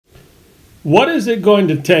What is it going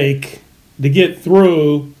to take to get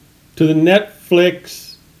through to the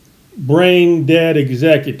Netflix brain dead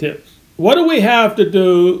executives? What do we have to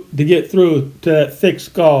do to get through to that thick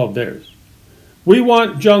skull of theirs? We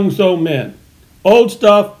want Jung So Min. Old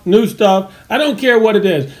stuff, new stuff, I don't care what it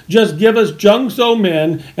is. Just give us Jung So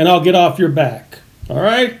Min and I'll get off your back. All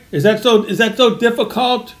right? Is that so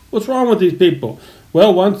difficult? What's wrong with these people?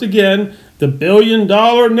 Well, once again, the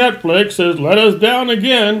billion-dollar Netflix has let us down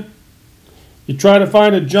again. You try to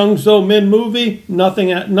find a Jung So Min movie,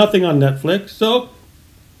 nothing on Netflix. So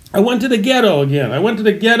I went to the ghetto again. I went to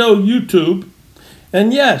the ghetto YouTube.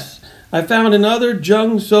 And yes, I found another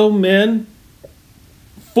Jung So Min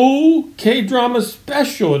full K-drama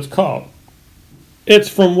special, it's called. It's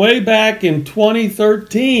from way back in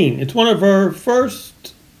 2013. It's one of her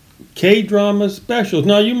first K-drama specials.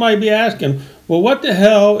 Now you might be asking, well, what the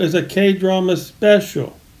hell is a K-drama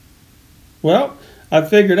special? Well, I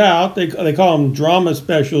figured out, they call them drama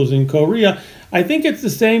specials in Korea. I think it's the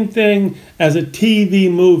same thing as a TV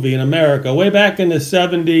movie in America. Way back in the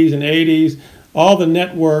 70s and 80s, all the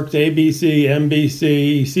networks, ABC,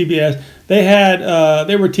 NBC, CBS,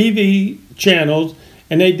 they were TV channels,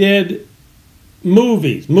 and they did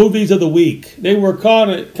movies of the week. They were kind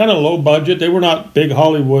of low budget. They were not big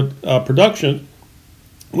Hollywood productions.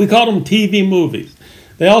 We called them TV movies.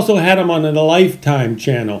 They also had them on the Lifetime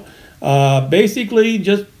channel. Basically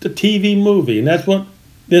just a TV movie, and that's what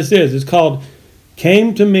this is. It's called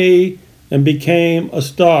Came to Me and Became a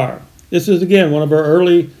Star. This is, again, one of her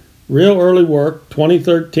real early work,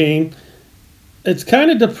 2013. It's kind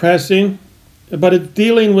of depressing, but it's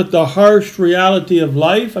dealing with the harsh reality of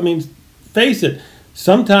life. I mean, face it,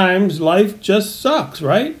 sometimes life just sucks,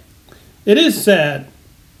 right? It is sad.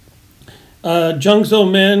 Jung So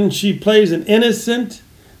Min, she plays an innocent,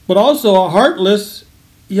 but also a heartless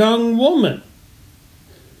young woman.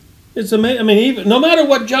 It's amazing. I mean, even no matter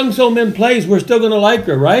what Jung So Min plays, we're still going to like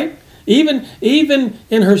her, right? Even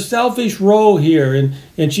in her selfish role here,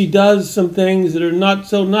 and she does some things that are not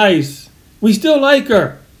so nice, we still like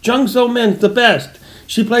her. Jung So Min's the best.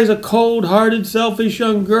 She plays a cold-hearted, selfish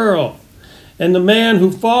young girl. And the man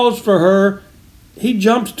who falls for her, he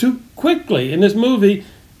jumps too quickly. In this movie,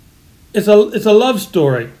 it's a love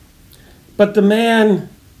story. But the man,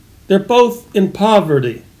 they're both in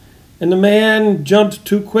poverty. And the man jumps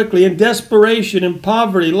too quickly. In desperation, in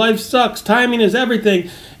poverty, life sucks. Timing is everything.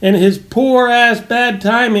 And his poor-ass bad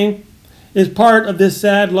timing is part of this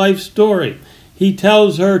sad life story. He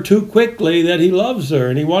tells her too quickly that he loves her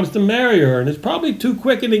and he wants to marry her. And it's probably too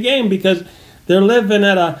quick in the game because they're living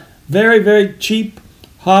at a very, very cheap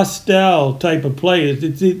hostel type of place.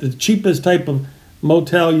 It's the cheapest type of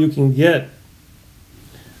motel you can get.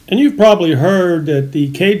 And you've probably heard that the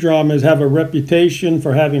K-dramas have a reputation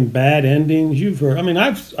for having bad endings. You've heard. I mean,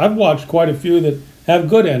 I've watched quite a few that have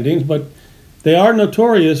good endings, but they are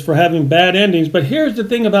notorious for having bad endings. But here's the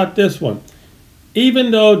thing about this one.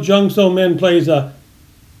 Even though Jung So Min plays a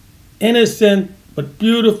innocent but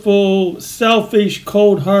beautiful, selfish,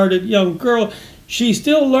 cold-hearted young girl, she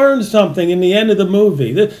still learns something in the end of the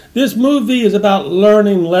movie. This movie is about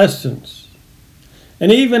learning lessons.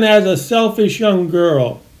 And even as a selfish young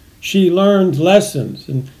girl, she learns lessons.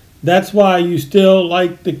 And that's why you still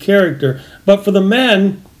like the character. But for the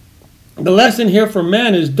men, the lesson here for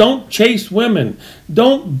men is don't chase women.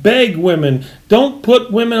 Don't beg women. Don't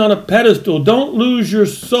put women on a pedestal. Don't lose your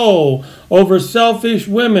soul over selfish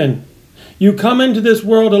women. You come into this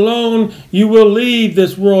world alone, you will leave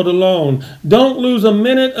this world alone. Don't lose a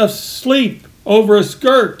minute of sleep over a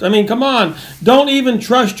skirt. I mean, come on. Don't even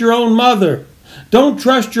trust your own mother. Don't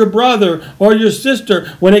trust your brother or your sister.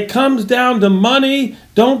 When it comes down to money,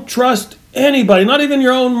 don't trust anybody, not even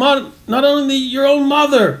your own mother, not only your own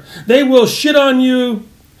mother. They will shit on you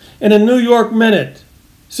in a New York minute.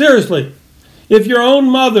 Seriously. If your own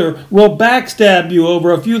mother will backstab you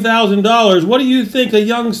over a few $1,000s, what do you think a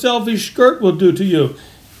young selfish skirt will do to you?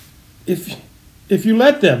 If you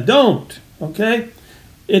let them, don't. Okay?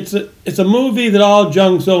 It's a movie that all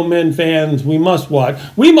Jung So Min fans, we must watch.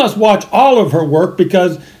 We must watch all of her work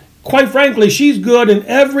because, quite frankly, she's good in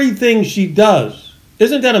everything she does.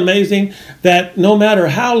 Isn't that amazing that no matter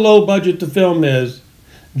how low budget the film is,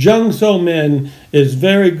 Jung So Min is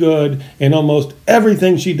very good in almost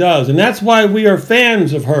everything she does. And that's why we are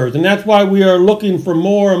fans of hers. And that's why we are looking for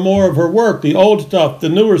more and more of her work, the old stuff, the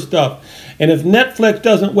newer stuff. And if Netflix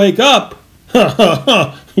doesn't wake up,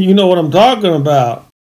 you know what I'm talking about.